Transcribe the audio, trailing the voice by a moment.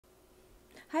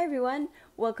Hi everyone,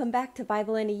 welcome back to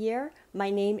Bible in a Year. My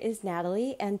name is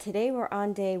Natalie and today we're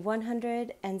on day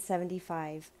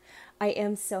 175. I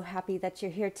am so happy that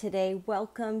you're here today.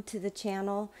 Welcome to the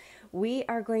channel. We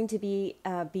are going to be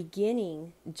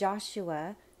beginning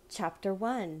Joshua chapter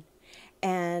 1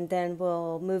 and then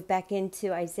we'll move back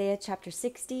into Isaiah chapter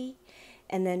 60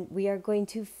 and then we are going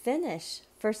to finish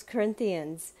 1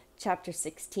 Corinthians chapter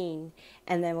 16,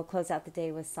 and then we'll close out the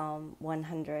day with Psalm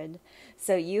 100.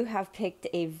 So you have picked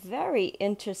a very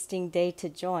interesting day to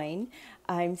join.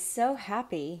 I'm so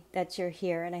happy that you're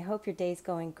here, and I hope your day's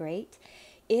going great.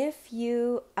 If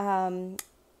you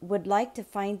would like to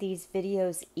find these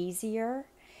videos easier,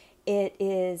 it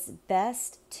is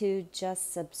best to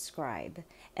just subscribe,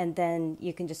 and then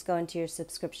you can just go into your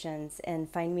subscriptions and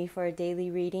find me for a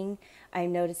daily reading.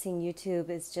 I'm noticing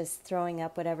YouTube is just throwing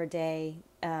up whatever day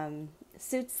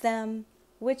suits them,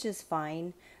 which is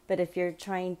fine. But if you're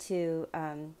trying to,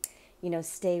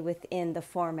 stay within the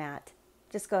format,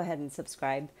 just go ahead and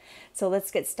subscribe. So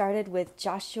let's get started with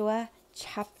Joshua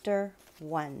chapter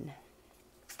 1.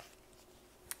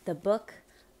 The book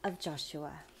of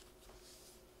Joshua.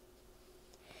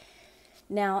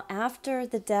 Now, after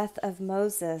the death of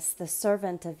Moses, the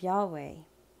servant of Yahweh,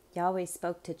 Yahweh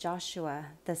spoke to Joshua,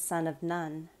 the son of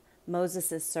Nun,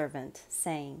 Moses' servant,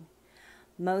 saying,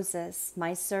 Moses,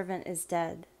 my servant, is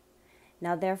dead.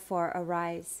 Now therefore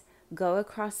arise, go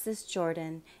across this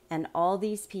Jordan, and all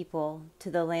these people,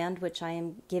 to the land which I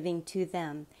am giving to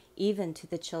them, even to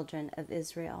the children of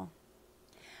Israel.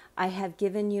 I have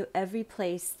given you every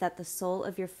place that the sole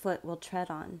of your foot will tread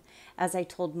on, as I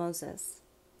told Moses.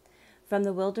 From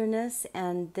the wilderness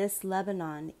and this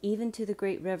Lebanon, even to the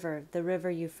great river, the river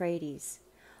Euphrates,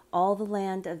 all the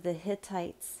land of the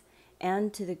Hittites,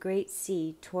 and to the great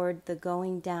sea toward the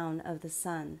going down of the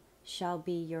sun, shall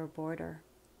be your border.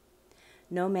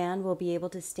 No man will be able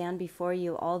to stand before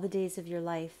you all the days of your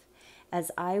life.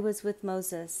 As I was with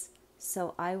Moses,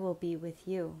 so I will be with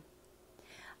you.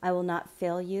 I will not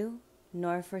fail you,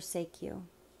 nor forsake you.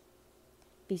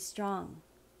 Be strong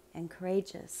and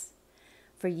courageous,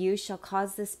 for you shall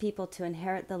cause this people to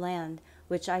inherit the land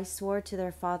which I swore to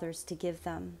their fathers to give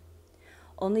them.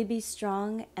 Only be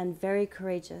strong and very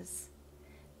courageous.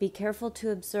 Be careful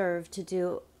to observe to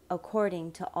do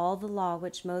according to all the law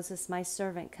which Moses my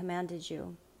servant commanded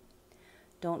you.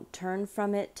 Don't turn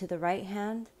from it to the right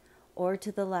hand or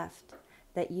to the left,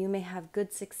 that you may have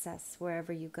good success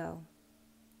wherever you go.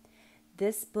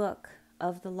 This book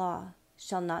of the law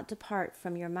shall not depart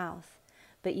from your mouth,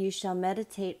 but you shall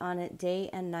meditate on it day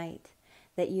and night,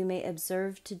 that you may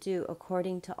observe to do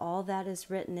according to all that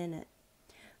is written in it.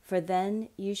 For then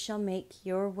you shall make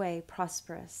your way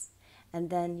prosperous, and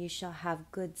then you shall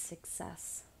have good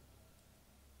success.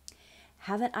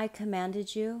 Haven't I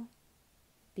commanded you?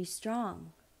 Be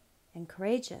strong and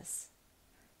courageous.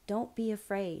 Don't be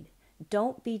afraid.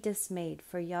 Don't be dismayed,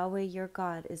 for Yahweh your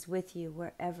God is with you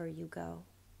wherever you go.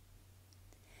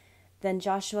 Then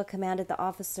Joshua commanded the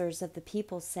officers of the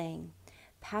people, saying,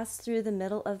 Pass through the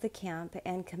middle of the camp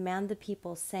and command the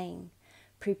people, saying,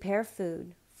 Prepare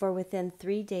food, for within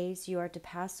 3 days you are to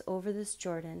pass over this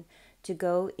Jordan to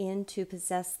go in to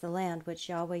possess the land which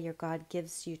Yahweh your God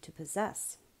gives you to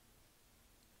possess.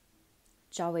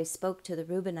 Yahweh spoke to the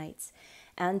Reubenites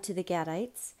and to the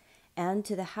Gadites and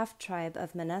to the half-tribe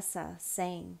of Manasseh,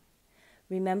 saying,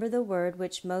 Remember the word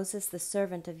which Moses the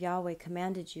servant of Yahweh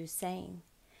commanded you, saying,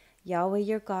 Yahweh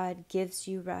your God gives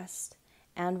you rest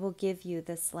and will give you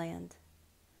this land.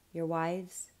 Your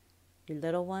wives, your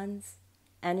little ones,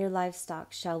 and your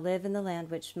livestock shall live in the land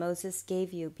which Moses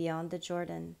gave you beyond the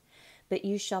Jordan, but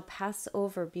you shall pass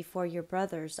over before your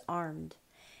brothers armed,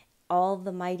 all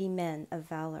the mighty men of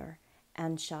valor,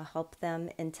 and shall help them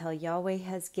until Yahweh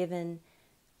has given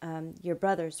your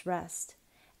brothers rest,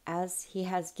 as he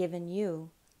has given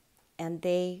you, and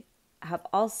they have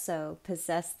also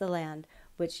possessed the land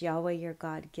which Yahweh your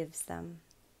God gives them.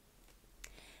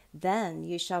 Then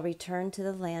you shall return to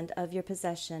the land of your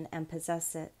possession and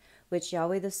possess it, which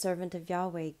Yahweh the servant of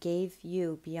Yahweh gave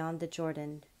you beyond the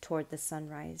Jordan toward the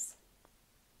sunrise.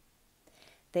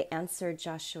 They answered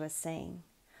Joshua, saying,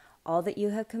 All that you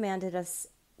have commanded us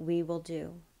we will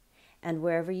do, and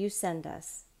wherever you send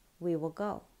us we will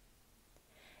go.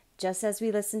 Just as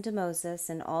we listened to Moses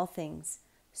in all things,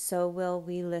 so will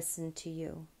we listen to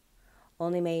you.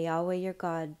 Only may Yahweh your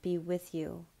God be with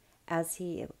you, as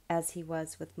he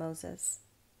was with Moses.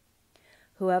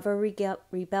 Whoever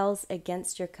rebels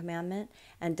against your commandment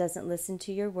and doesn't listen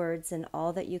to your words in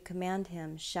all that you command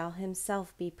him shall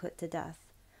himself be put to death.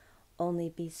 Only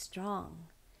be strong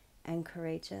and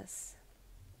courageous.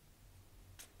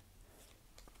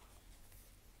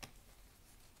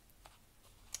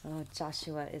 Oh,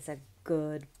 Joshua is a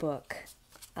good book.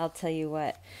 I'll tell you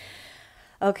what.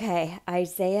 Okay,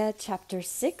 Isaiah chapter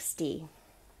 60.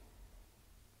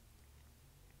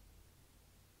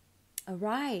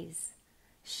 Arise,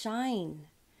 shine,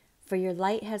 for your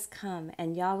light has come,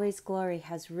 and Yahweh's glory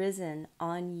has risen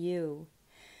on you.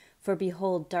 For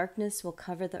behold, darkness will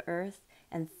cover the earth,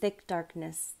 and thick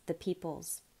darkness the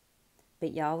peoples.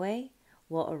 But Yahweh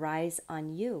will arise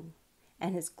on you,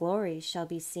 and his glory shall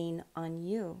be seen on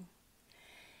you.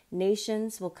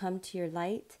 Nations will come to your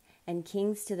light, and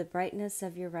kings to the brightness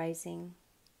of your rising.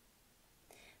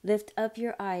 Lift up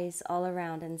your eyes all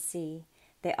around and see.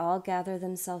 They all gather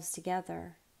themselves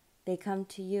together. They come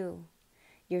to you.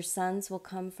 Your sons will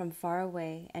come from far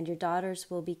away, and your daughters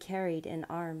will be carried in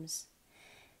arms.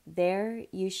 There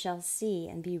you shall see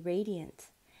and be radiant,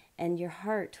 and your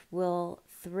heart will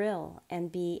thrill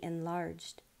and be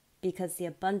enlarged, because the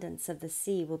abundance of the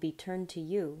sea will be turned to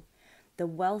you. The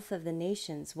wealth of the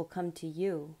nations will come to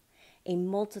you. A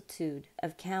multitude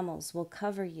of camels will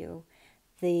cover you,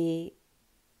 the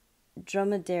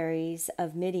dromedaries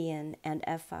of Midian and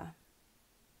Ephah.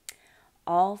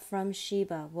 All from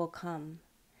Sheba will come.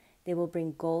 They will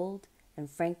bring gold and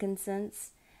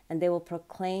frankincense, and they will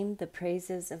proclaim the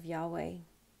praises of Yahweh.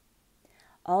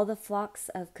 All the flocks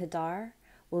of Kedar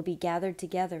will be gathered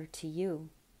together to you.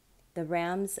 The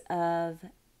rams of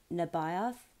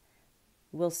Nebaioth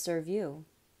will serve you.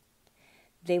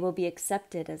 They will be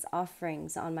accepted as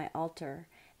offerings on my altar,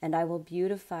 and I will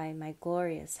beautify my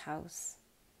glorious house.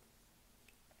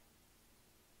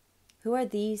 Who are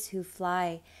these who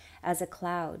fly as a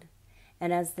cloud,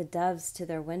 and as the doves to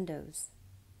their windows?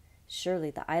 Surely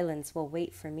the islands will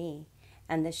wait for me,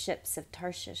 and the ships of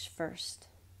Tarshish first,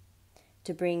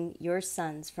 to bring your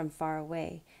sons from far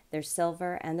away, their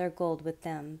silver and their gold with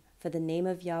them, for the name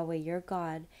of Yahweh your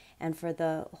God, and for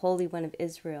the Holy One of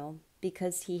Israel,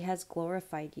 because he has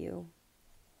glorified you.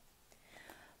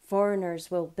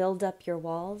 Foreigners will build up your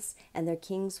walls, and their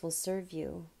kings will serve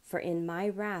you. For in my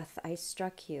wrath I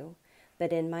struck you,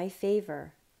 but in my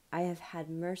favor I have had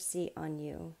mercy on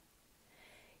you.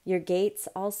 Your gates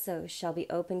also shall be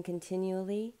open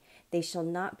continually. They shall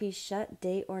not be shut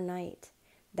day or night,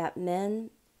 that men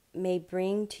may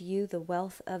bring to you the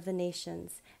wealth of the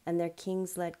nations, and their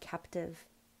kings led captive.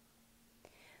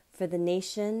 For the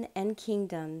nation and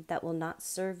kingdom that will not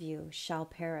serve you shall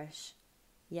perish.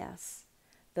 Yes,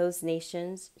 those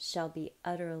nations shall be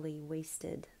utterly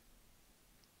wasted.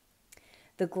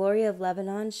 The glory of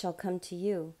Lebanon shall come to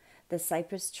you, the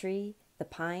cypress tree, the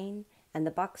pine, and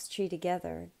the box tree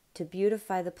together, to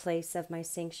beautify the place of my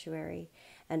sanctuary,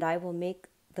 and I will make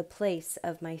the place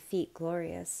of my feet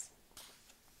glorious.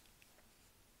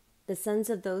 The sons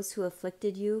of those who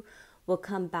afflicted you will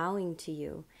come bowing to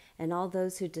you, and all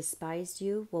those who despised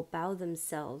you will bow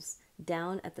themselves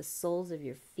down at the soles of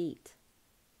your feet.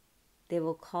 They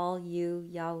will call you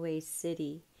Yahweh's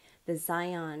city, the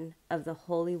Zion of the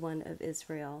Holy One of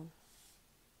Israel.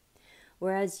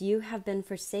 Whereas you have been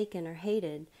forsaken or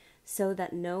hated, so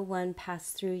that no one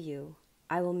passed through you,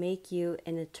 I will make you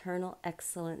an eternal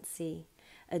excellency,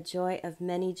 a joy of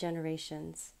many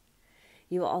generations.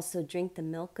 You will also drink the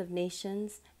milk of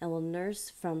nations, and will nurse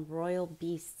from royal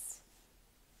beasts.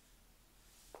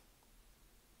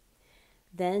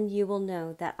 Then you will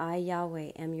know that I,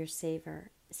 Yahweh, am your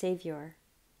Savior,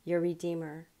 your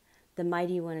Redeemer, the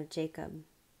Mighty One of Jacob.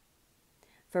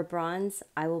 For bronze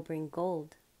I will bring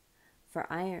gold, for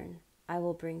iron I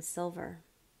will bring silver,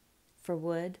 for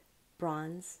wood,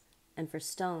 bronze, and for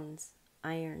stones,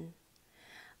 iron.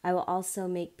 I will also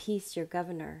make peace your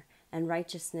governor, and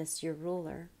righteousness your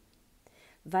ruler.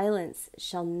 Violence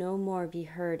shall no more be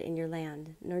heard in your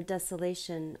land, nor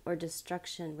desolation or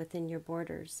destruction within your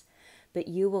borders, but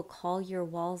you will call your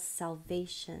walls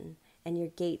salvation, and your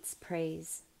gates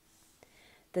praise.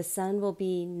 The sun will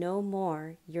be no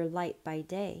more your light by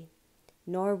day,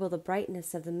 nor will the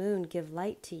brightness of the moon give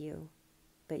light to you,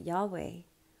 but Yahweh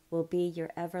will be your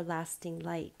everlasting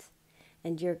light,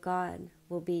 and your God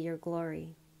will be your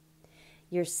glory.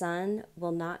 Your sun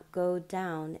will not go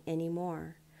down any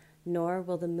more, nor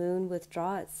will the moon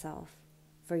withdraw itself,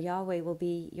 for Yahweh will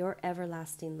be your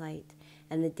everlasting light,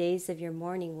 and the days of your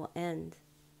mourning will end.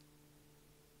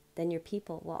 Then your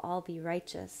people will all be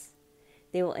righteous.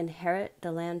 They will inherit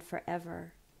the land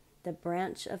forever, the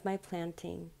branch of my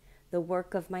planting, the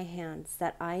work of my hands,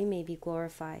 that I may be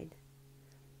glorified.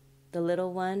 The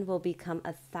little one will become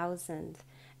 1,000,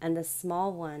 and the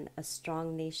small one a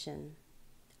strong nation.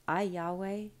 I,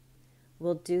 Yahweh,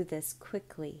 will do this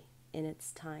quickly in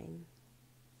its time.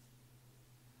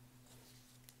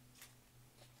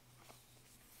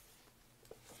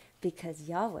 Because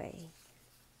Yahweh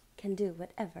can do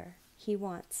whatever he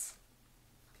wants.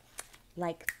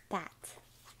 Like that.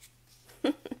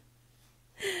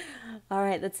 All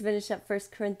right, let's finish up 1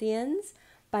 Corinthians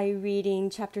by reading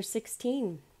chapter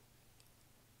 16.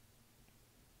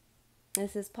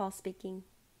 This is Paul speaking.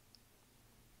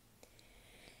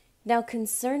 Now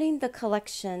concerning the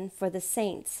collection for the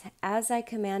saints, as I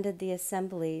commanded the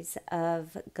assemblies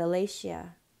of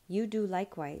Galatia, you do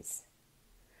likewise.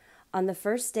 On the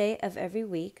first day of every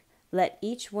week, let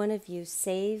each one of you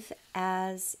save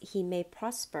as he may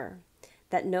prosper,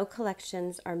 that no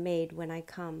collections are made when I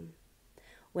come.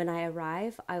 When I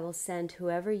arrive, I will send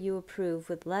whoever you approve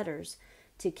with letters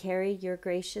to carry your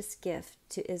gracious gift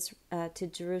to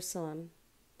Jerusalem.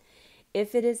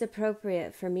 If it is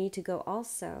appropriate for me to go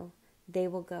also, they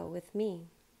will go with me.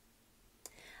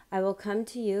 I will come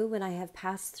to you when I have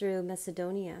passed through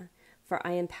Macedonia, for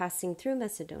I am passing through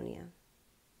Macedonia.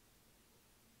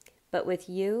 But with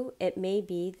you, it may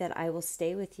be that I will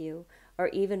stay with you, or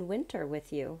even winter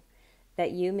with you,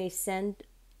 that you may send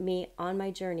me on my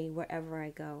journey wherever I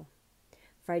go.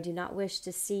 For I do not wish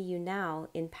to see you now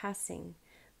in passing,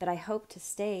 but I hope to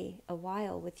stay a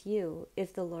while with you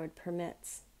if the Lord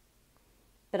permits.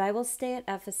 But I will stay at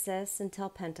Ephesus until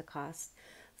Pentecost,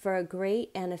 for a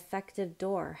great and effective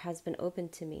door has been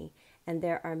opened to me, and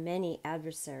there are many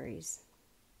adversaries.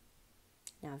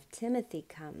 Now if Timothy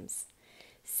comes,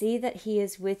 see that he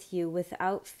is with you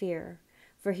without fear,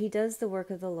 for he does the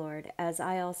work of the Lord, as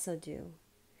I also do.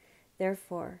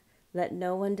 Therefore, let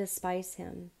no one despise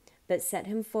him, but set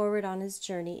him forward on his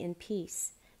journey in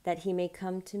peace, that he may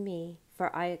come to me,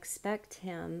 for I expect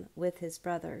him with his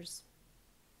brothers.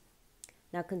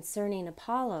 Now concerning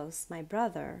Apollos, my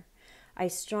brother, I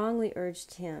strongly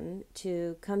urged him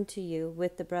to come to you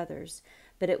with the brothers,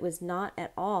 but it was not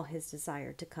at all his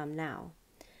desire to come now,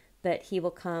 but he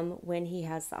will come when he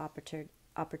has the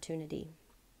opportunity.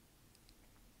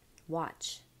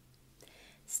 Watch.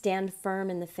 Stand firm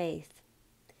in the faith.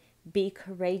 Be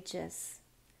courageous.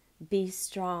 Be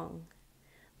strong.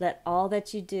 Let all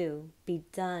that you do be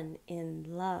done in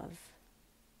love.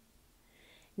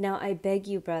 Now I beg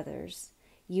you, brothers,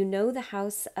 you know the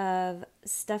house of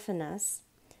Stephanas,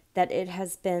 that it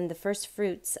has been the first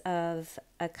fruits of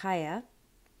Achaia,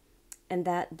 and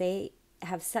that they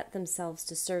have set themselves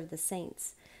to serve the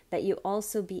saints, that you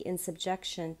also be in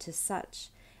subjection to such,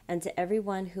 and to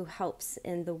everyone who helps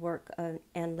in the work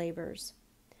and labors.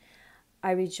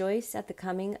 I rejoice at the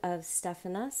coming of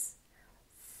Stephanas,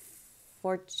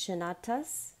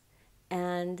 Fortunatus,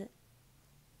 and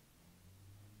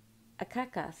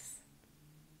Achaicus.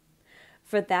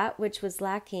 For that which was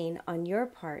lacking on your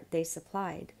part they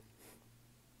supplied.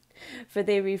 For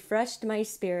they refreshed my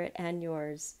spirit and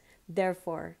yours.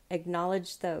 Therefore,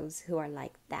 acknowledge those who are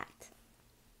like that.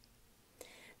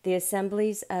 The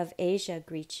assemblies of Asia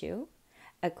greet you.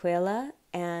 Aquila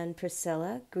and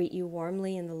Priscilla greet you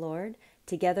warmly in the Lord,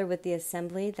 together with the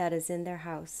assembly that is in their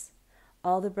house.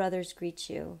 All the brothers greet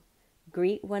you.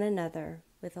 Greet one another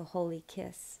with a holy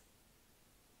kiss.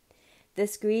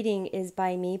 This greeting is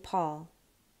by me, Paul,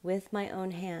 with my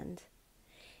own hand.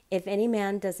 If any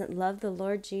man doesn't love the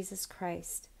Lord Jesus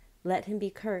Christ, let him be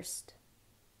cursed.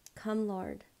 Come,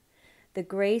 Lord. The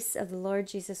grace of the Lord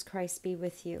Jesus Christ be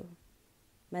with you.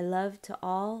 My love to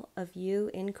all of you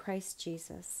in Christ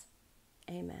Jesus.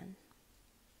 Amen.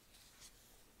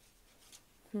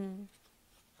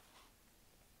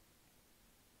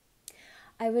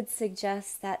 I would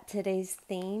suggest that today's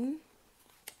theme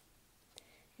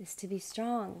is to be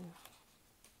strong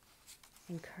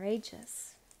and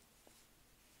courageous.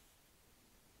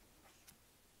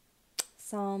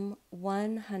 Psalm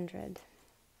 100.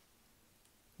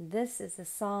 This is a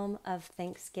psalm of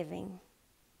thanksgiving.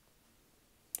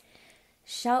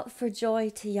 Shout for joy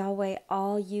to Yahweh,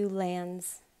 all you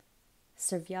lands.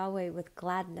 Serve Yahweh with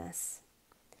gladness.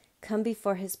 Come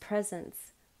before his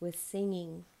presence with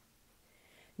singing.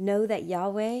 Know that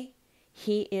Yahweh,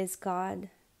 he is God.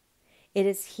 It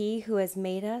is he who has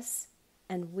made us,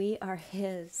 and we are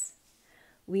his.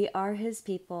 We are his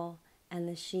people and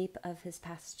the sheep of his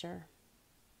pasture.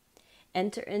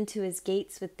 Enter into his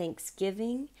gates with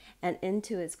thanksgiving and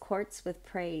into his courts with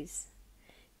praise.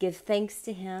 Give thanks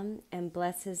to him and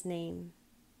bless his name.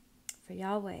 For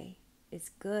Yahweh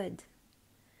is good.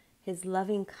 His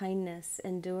loving kindness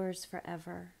endures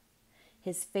forever.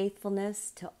 His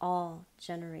faithfulness to all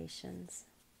generations.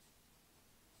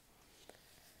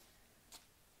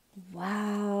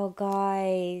 Wow,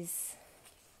 guys.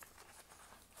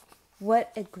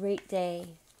 What a great day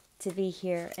to be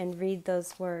here and read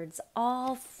those words.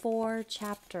 All 4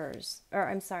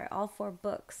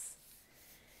 books.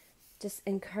 Just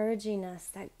encouraging us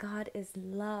that God is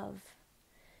love,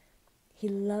 He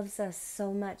loves us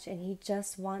so much, and he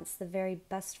just wants the very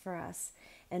best for us.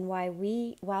 And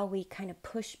while we kind of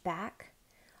push back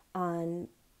on,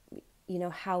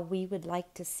 how we would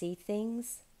like to see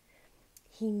things,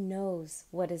 he knows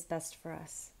what is best for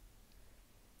us.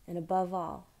 And above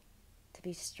all, to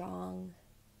be strong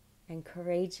and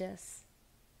courageous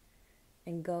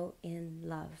and go in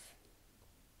love.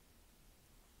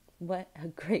 What a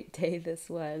great day this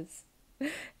was.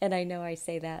 And I know I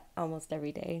say that almost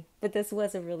every day, but this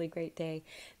was a really great day.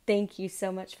 Thank you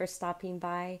so much for stopping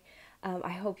by.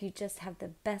 I hope you just have the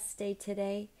best day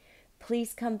today.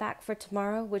 Please come back for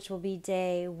tomorrow, which will be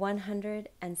day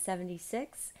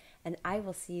 176, and I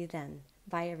will see you then.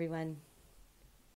 Bye, everyone.